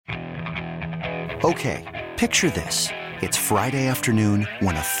Okay, picture this. It's Friday afternoon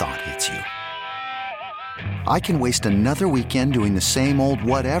when a thought hits you. I can waste another weekend doing the same old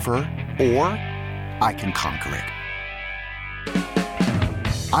whatever, or I can conquer it.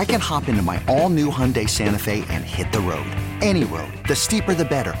 I can hop into my all-new Hyundai Santa Fe and hit the road. Any road. The steeper, the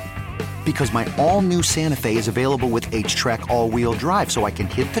better. Because my all-new Santa Fe is available with H-Track all-wheel drive, so I can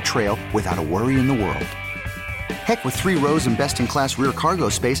hit the trail without a worry in the world. Heck, with 3 rows and best-in-class rear cargo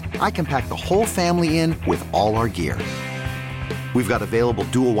space, I can pack the whole family in with all our gear. We've got available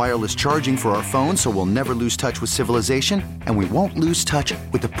dual wireless charging for our phones, so we'll never lose touch with civilization, and we won't lose touch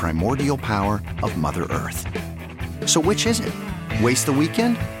with the primordial power of Mother Earth. So which is it? Waste the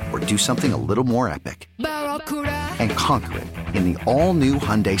weekend or do something a little more epic? And conquer it in the all-new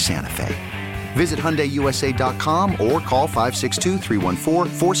Hyundai Santa Fe. Visit HyundaiUSA.com or call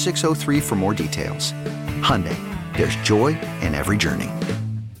 562-314-4603 for more details. Hyundai, there's joy in every journey.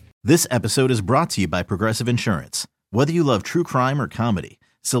 This episode is brought to you by Progressive Insurance. Whether you love true crime or comedy,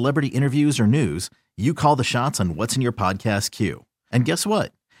 celebrity interviews or news, you call the shots on what's in your podcast queue. And guess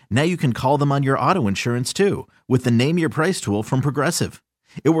what? Now you can call them on your auto insurance too with the Name Your Price tool from Progressive.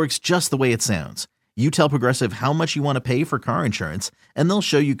 It works just the way it sounds. You tell Progressive how much you want to pay for car insurance, and they'll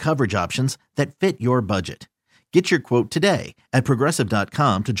show you coverage options that fit your budget. Get your quote today at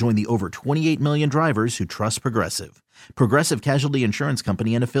Progressive.com to join the over 28 million drivers who trust Progressive. Progressive Casualty Insurance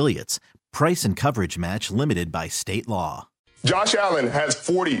Company and Affiliates. Price and coverage match limited by state law. Josh Allen has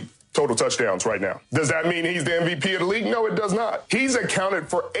 40 total touchdowns right now. Does that mean he's the MVP of the league? No, it does not. He's accounted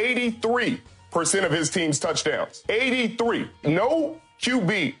for 83% of his team's touchdowns. 83. No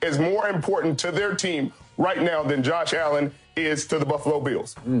QB is more important to their team right now than Josh Allen is to the Buffalo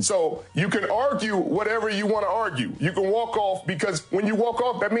Bills. So you can argue whatever you want to argue. You can walk off, because when you walk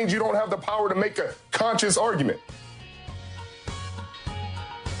off, that means you don't have the power to make a conscious argument.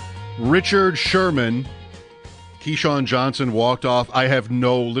 Richard Sherman, Keyshawn Johnson walked off. I have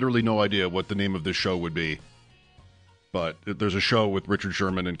literally no idea what the name of this show would be. But there's a show with Richard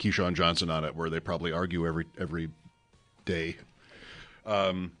Sherman and Keyshawn Johnson on it where they probably argue every day.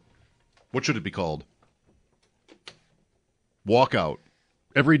 What should it be called? Walkout.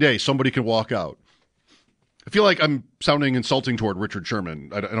 Every day somebody can walk out. I feel like I'm sounding insulting toward Richard Sherman.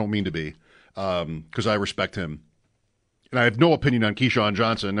 I don't mean to be, because I respect him. And I have no opinion on Keyshawn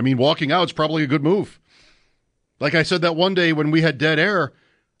Johnson. I mean, walking out is probably a good move. Like I said that one day when we had dead air,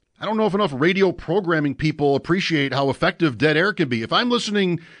 I don't know if enough radio programming people appreciate how effective dead air can be. If I'm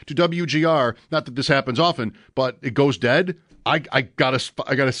listening to WGR, not that this happens often, but it goes dead, I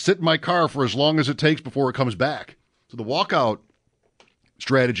gotta sit in my car for as long as it takes before it comes back. So the walkout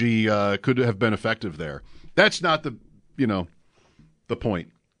strategy could have been effective there. That's not the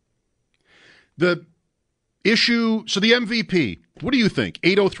point. The issue, so the MVP, what do you think?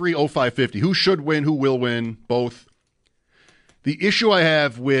 803-0550. Who should win? Who will win? Both. The issue I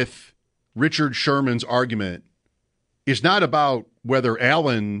have with Richard Sherman's argument is not about whether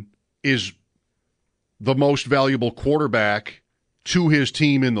Allen is the most valuable quarterback to his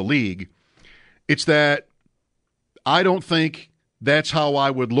team in the league. It's that I don't think that's how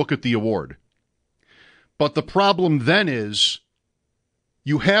I would look at the award. But the problem then is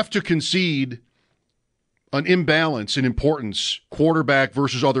you have to concede an imbalance in importance, quarterback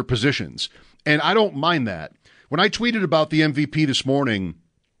versus other positions. And I don't mind that. When I tweeted about the MVP this morning,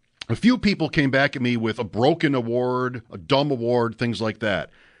 a few people came back at me with a broken award, a dumb award, things like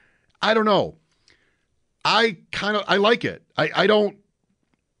that. I don't know. I like it. I don't,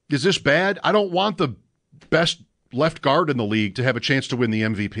 is this bad? I don't want the best left guard in the league to have a chance to win the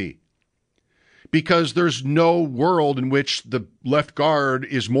MVP. Because there's no world in which the left guard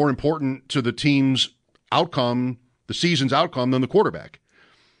is more important to the team's outcome, the season's outcome, than the quarterback.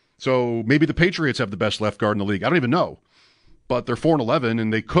 So maybe the Patriots have the best left guard in the league. I don't even know. But they're 4-11,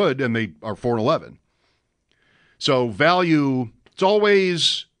 and they could, and they are 4-11. So value, it's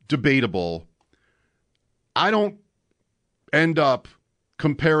always debatable. I don't end up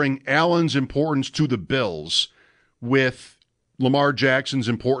comparing Allen's importance to the Bills with Lamar Jackson's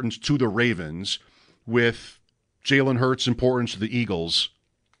importance to the Ravens, with Jalen Hurts' importance to the Eagles.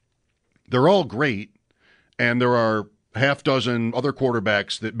 They're all great, and there are half dozen other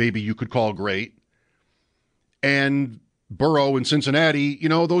quarterbacks that maybe you could call great. And Burrow and Cincinnati,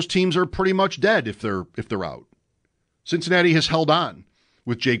 those teams are pretty much dead if they're out. Cincinnati has held on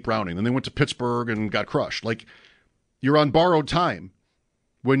with Jake Browning. Then they went to Pittsburgh and got crushed. Like, you're on borrowed time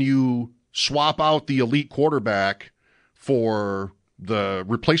when you swap out the elite quarterback for the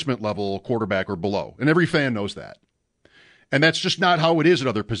replacement level quarterback or below. And every fan knows that. And that's just not how it is at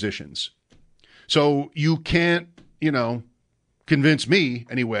other positions. So you can't, convince me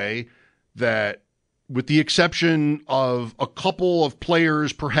anyway that with the exception of a couple of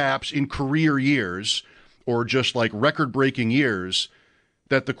players perhaps in career years or just like record-breaking years,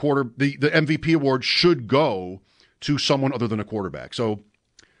 that the MVP award should go to someone other than a quarterback. So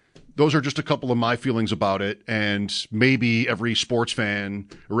those are just a couple of my feelings about it, and maybe every sports fan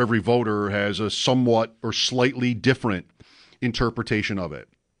or every voter has a somewhat or slightly different interpretation of it.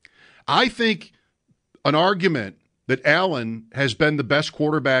 I think an argument that Allen has been the best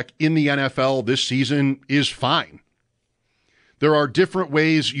quarterback in the NFL this season is fine. There are different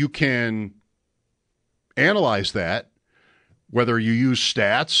ways you can analyze that, whether you use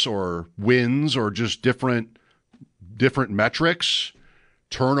stats or wins or just different metrics,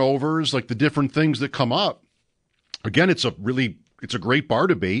 turnovers, like the different things that come up. Again, it's a great bar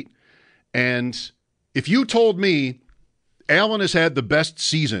debate. And if you told me Allen has had the best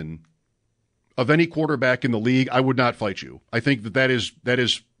season of any quarterback in the league, I would not fight you. I think that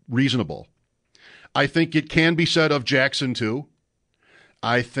is reasonable. I think it can be said of Jackson too.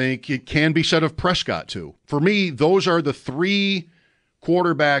 I think it can be said of Prescott too. For me, those are the three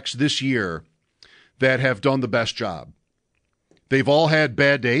quarterbacks this year that have done the best job. They've all had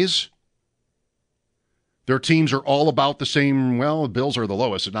bad days. Their teams are all about the same. Well, the Bills are the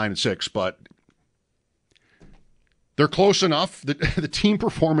lowest at 9-6, but they're close enough. The team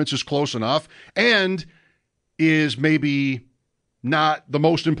performance is close enough and is maybe not the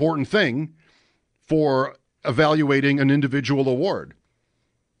most important thing for evaluating an individual award.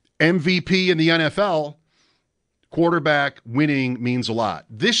 MVP in the NFL, quarterback winning means a lot.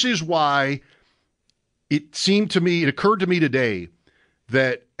 This is why it occurred to me today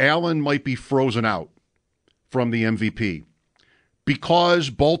that Allen might be frozen out from the MVP because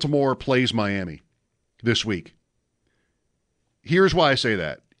Baltimore plays Miami this week. Here's why I say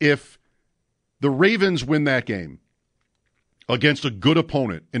that. If the Ravens win that game against a good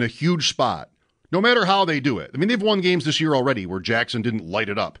opponent in a huge spot, no matter how they do it, I mean, they've won games this year already where Jackson didn't light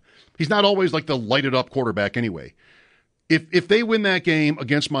it up. He's not always like the lighted up quarterback anyway. If they win that game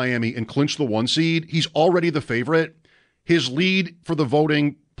against Miami and clinch the 1 seed, he's already the favorite. His lead for the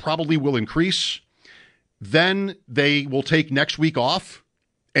voting probably will increase. Then they will take next week off,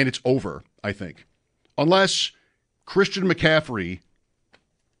 and it's over, I think. Unless Christian McCaffrey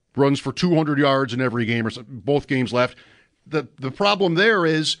runs for 200 yards in every game or both games left. The problem there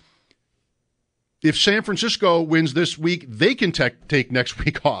is if San Francisco wins this week, they can take next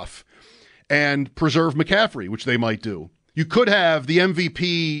week off and preserve McCaffrey, which they might do. You could have the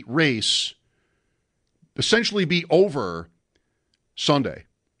MVP race essentially be over Sunday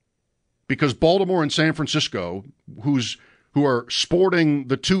because Baltimore and San Francisco, who are sporting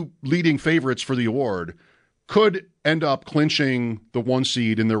the two leading favorites for the award, could end up clinching the 1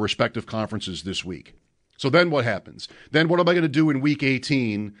 seed in their respective conferences this week. So then what happens? Then what am I going to do in week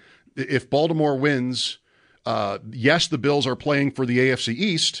 18 if Baltimore wins? Yes, the Bills are playing for the AFC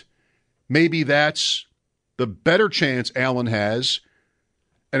East. Maybe that's the better chance Allen has.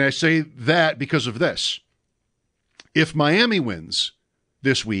 And I say that because of this. If Miami wins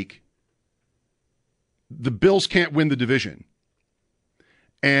this week, the Bills can't win the division.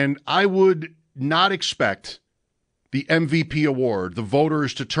 And I would not expect the MVP award, the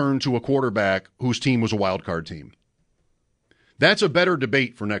voters to turn to a quarterback whose team was a wild card team. That's a better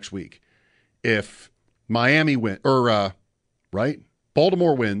debate for next week. If Miami Baltimore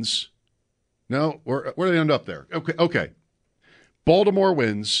wins. No, where do they end up there? Okay. Baltimore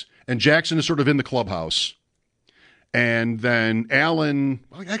wins, and Jackson is sort of in the clubhouse. And then Allen,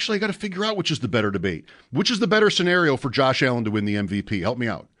 actually, I got to figure out which is the better debate. Which is the better scenario for Josh Allen to win the MVP? Help me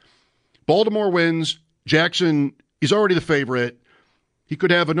out. Baltimore wins. Jackson is already the favorite. He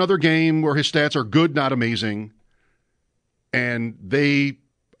could have another game where his stats are good, not amazing. And they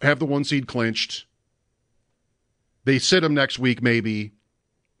have the 1 seed clinched. They sit him next week, maybe.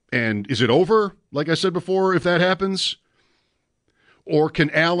 And is it over, like I said before, if that happens? Or can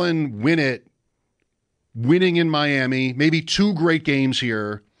Allen win it, winning in Miami, maybe 2 great games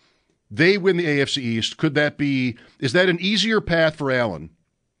here? They win the AFC East. Is that an easier path for Allen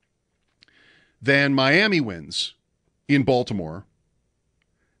than Miami wins in Baltimore?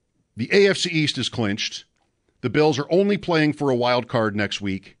 The AFC East is clinched. The Bills are only playing for a wild card next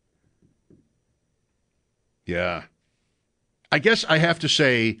week. Yeah. I guess I have to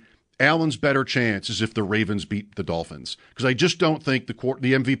say Allen's better chance is if the Ravens beat the Dolphins, because I just don't think the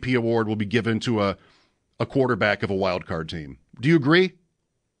MVP award will be given to a quarterback of a wild card team. Do you agree?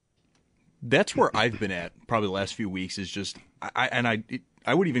 That's where I've been at probably the last few weeks is just I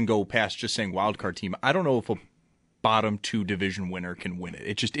would even go past just saying wild card team. I don't know if a bottom 2 division winner can win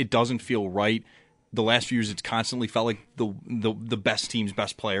it. It doesn't feel right. The last few years it's constantly felt like the best team's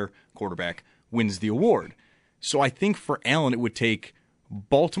best player, quarterback, wins the award. So I think for Allen, it would take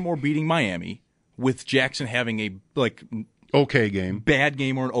Baltimore beating Miami with Jackson having a okay game, bad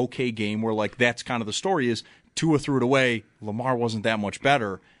game or an okay game where that's kind of the story is Tua threw it away. Lamar wasn't that much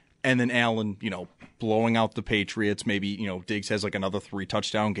better. And then Allen, blowing out the Patriots. Maybe, Diggs has another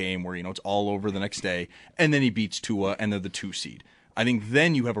 3-touchdown game where, it's all over the next day. And then he beats Tua and they're the 2 seed. I think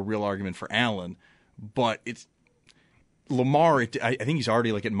then you have a real argument for Allen. But it's Lamar, I think he's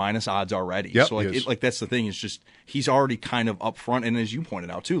already at minus odds already. Yep, so that's the thing. It's just he's already kind of up front. And as you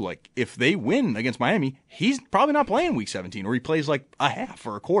pointed out too, if they win against Miami, he's probably not playing Week 17, or he plays a half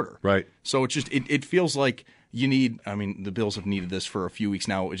or a quarter. Right. So it's just it feels like you need. I mean, the Bills have needed this for a few weeks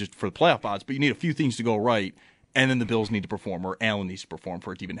now, just for the playoff odds. But you need a few things to go right, and then the Bills need to perform, or Allen needs to perform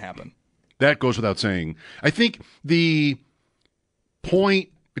for it to even happen. That goes without saying. I think the point.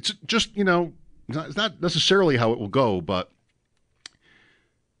 It's just it's not necessarily how it will go, but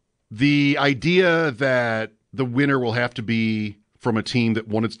the idea that the winner will have to be from a team that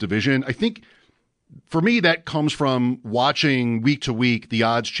won its division, I think for me that comes from watching week to week the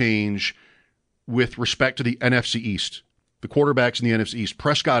odds change with respect to the NFC East, the quarterbacks in the NFC East,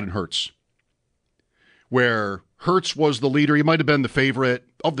 Prescott and Hurts, where Hurts was the leader. He might have been the favorite.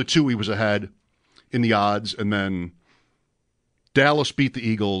 Of the two, he was ahead in the odds, and then Dallas beat the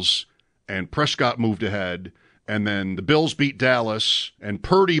Eagles, and Prescott moved ahead, and then the Bills beat Dallas, and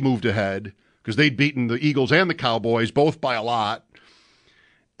Purdy moved ahead because they'd beaten the Eagles and the Cowboys, both by a lot.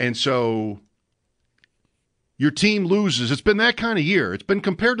 And so your team loses. It's been that kind of year. It's been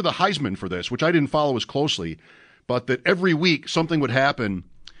compared to the Heisman for this, which I didn't follow as closely, but that every week something would happen,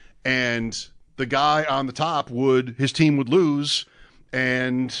 and the guy on the top his team would lose,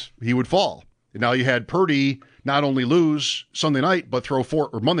 and he would fall. And now you had Purdy not only lose Sunday night, but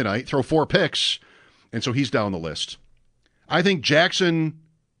Monday night, throw 4 picks, and so he's down the list. I think Jackson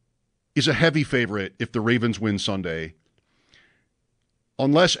is a heavy favorite if the Ravens win Sunday,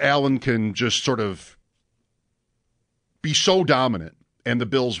 unless Allen can just sort of be so dominant and the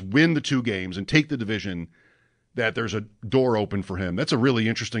Bills win the 2 games and take the division that there's a door open for him. That's a really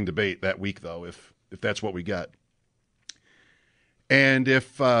interesting debate that week, though, if that's what we get. And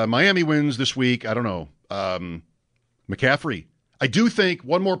if Miami wins this week, I don't know. McCaffrey. I do think,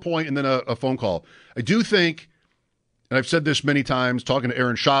 one more point and then a phone call. I do think, and I've said this many times, talking to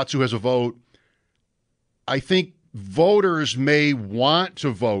Aaron Schatz, who has a vote, I think voters may want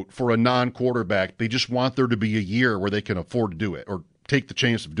to vote for a non-quarterback. They just want there to be a year where they can afford to do it or take the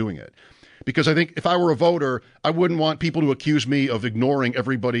chance of doing it. Because I think if I were a voter, I wouldn't want people to accuse me of ignoring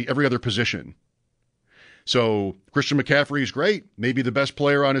every other position. So Christian McCaffrey is great, maybe the best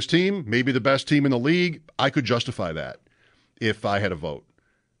player on his team, maybe the best team in the league. I could justify that if I had a vote.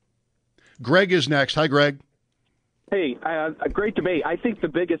 Greg is next. Hi, Greg. Hey, a great debate. I think the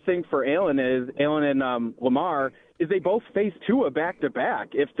biggest thing for Allen and Lamar is they both face Tua back-to-back.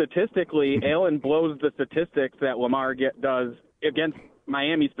 If statistically Allen blows the statistics that Lamar does against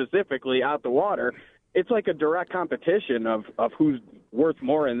Miami specifically out the water, it's like a direct competition of who's worth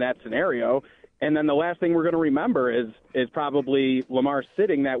more in that scenario. And then the last thing we're going to remember is probably Lamar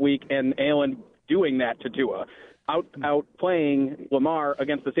sitting that week and Allen doing that to Tua, out playing Lamar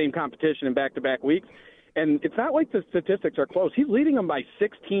against the same competition in back-to-back weeks. And it's not like the statistics are close. He's leading them by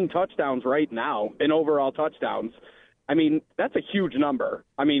 16 touchdowns right now in overall touchdowns. I mean, that's a huge number.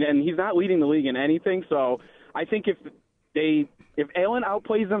 I mean, and he's not leading the league in anything. So I think if Allen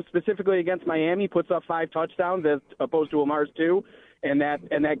outplays them specifically against Miami, puts up 5 touchdowns as opposed to Lamar's 2, and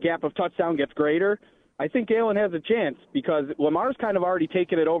that gap of touchdown gets greater, I think Allen has a chance because Lamar's kind of already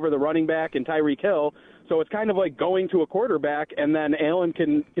taken it over the running back and Tyreek Hill, so it's kind of like going to a quarterback, and then Allen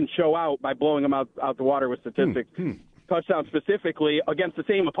can show out by blowing him out the water with statistics. Touchdown specifically against the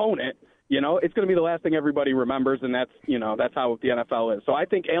same opponent, it's going to be the last thing everybody remembers, and that's how the NFL is. So I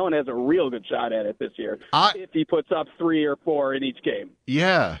think Allen has a real good shot at it this year if he puts up 3 or 4 in each game.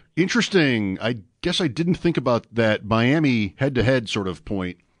 Yeah, interesting. I guess I didn't think about that Miami head-to-head sort of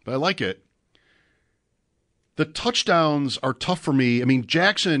point, but I like it. The touchdowns are tough for me. I mean,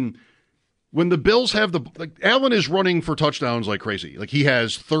 Jackson, when the Bills have Allen is running for touchdowns like crazy. Like he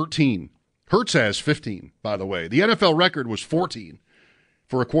has 13. Hurts has 15, by the way. The NFL record was 14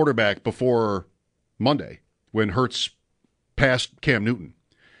 for a quarterback before Monday when Hurts passed Cam Newton.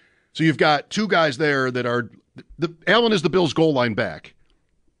 So you've got 2 guys there that are Allen is the Bills' goal line back.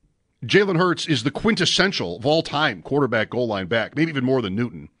 Jalen Hurts is the quintessential of all time quarterback goal line back, maybe even more than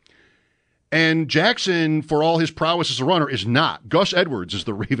Newton. And Jackson, for all his prowess as a runner, is not. Gus Edwards is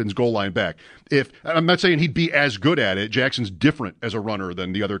the Ravens' goal line back. I'm not saying he'd be as good at it. Jackson's different as a runner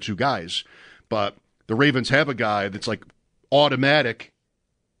than the other 2 guys. But the Ravens have a guy that's like automatic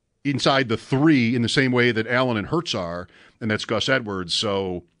inside the 3 in the same way that Allen and Hurts are, and that's Gus Edwards.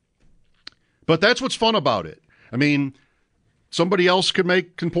 So, but that's what's fun about it. I mean, somebody else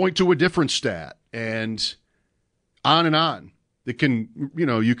can point to a different stat, and on and on. It can,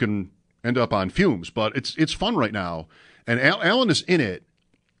 you can end up on fumes, but it's fun right now, and Allen is in it.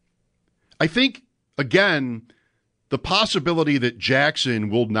 I think, again, the possibility that Jackson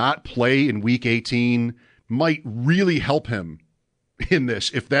will not play in Week 18 might really help him in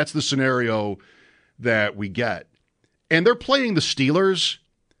this, if that's the scenario that we get. And they're playing the Steelers,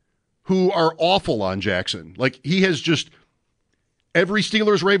 who are awful on Jackson. Like, he has just, every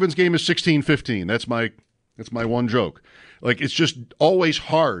Steelers-Ravens game is 16-15. That's my one joke. Like, it's just always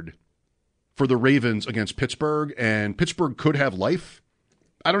hard for the Ravens against Pittsburgh, and Pittsburgh could have life.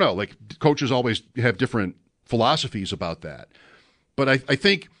 I don't know. Like, coaches always have different philosophies about that. But I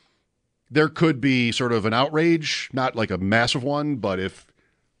think there could be sort of an outrage, not like a massive one, but if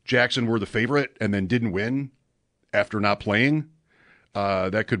Jackson were the favorite and then didn't win after not playing,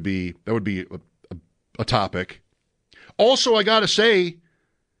 that would be a topic. Also, I got to say,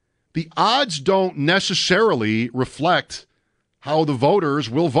 the odds don't necessarily reflect how the voters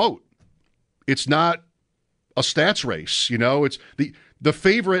will vote. It's not a stats race, It's the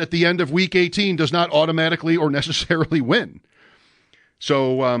favorite at the end of Week 18 does not automatically or necessarily win.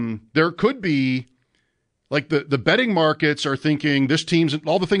 So there could be, like, the betting markets are thinking this team's,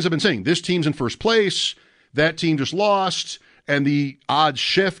 all the things I've been saying, this team's in first place, that team just lost, and the odds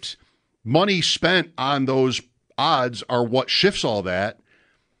shift. Money spent on those odds are what shifts all that,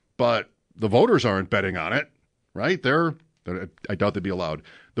 but the voters aren't betting on it, right? I doubt they'd be allowed.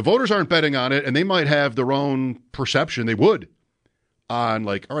 The voters aren't betting on it, and they might have their own perception. They would on,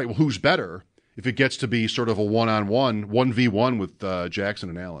 like, all right, well, who's better if it gets to be sort of a one-on-one, 1v1 with Jackson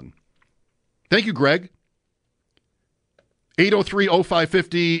and Allen. Thank you, Greg.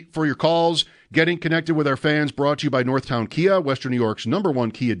 803-0550 for your calls. Getting connected with our fans brought to you by Northtown Kia, Western New York's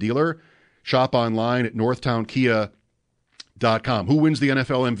 #1 Kia dealer. Shop online at northtownkia.com. Who wins the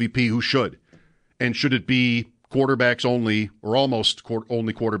NFL MVP? Who should? And should it be quarterbacks only, or almost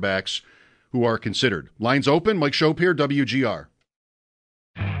only quarterbacks who are considered? Lines open. Mike Schopp here, WGR.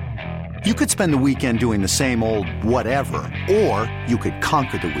 You could spend the weekend doing the same old whatever, or you could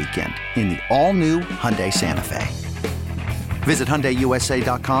conquer the weekend in the all-new Hyundai Santa Fe. Visit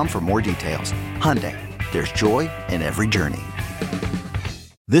HyundaiUSA.com for more details. Hyundai, there's joy in every journey.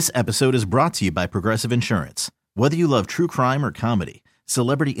 This episode is brought to you by Progressive Insurance. Whether you love true crime or comedy,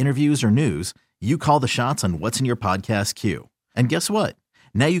 celebrity interviews or news, you call the shots on what's in your podcast queue. And guess what?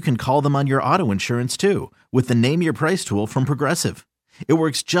 Now you can call them on your auto insurance too, with the Name Your Price tool from Progressive. It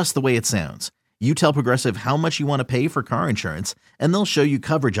works just the way it sounds. You tell Progressive how much you want to pay for car insurance, and they'll show you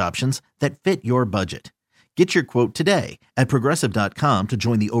coverage options that fit your budget. Get your quote today at Progressive.com to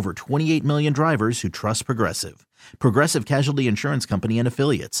join the over 28 million drivers who trust Progressive. Progressive Casualty Insurance Company and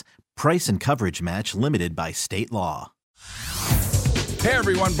Affiliates. Price and coverage match limited by state law. Hey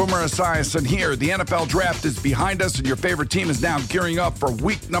everyone, Boomer Esiason here. The NFL Draft is behind us and your favorite team is now gearing up for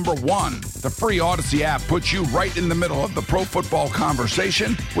week number 1. The free Odyssey app puts you right in the middle of the pro football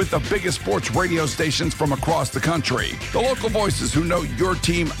conversation with the biggest sports radio stations from across the country. The local voices who know your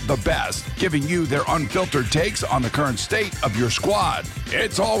team the best, giving you their unfiltered takes on the current state of your squad.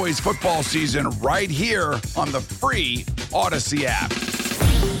 It's always football season right here on the free Odyssey app.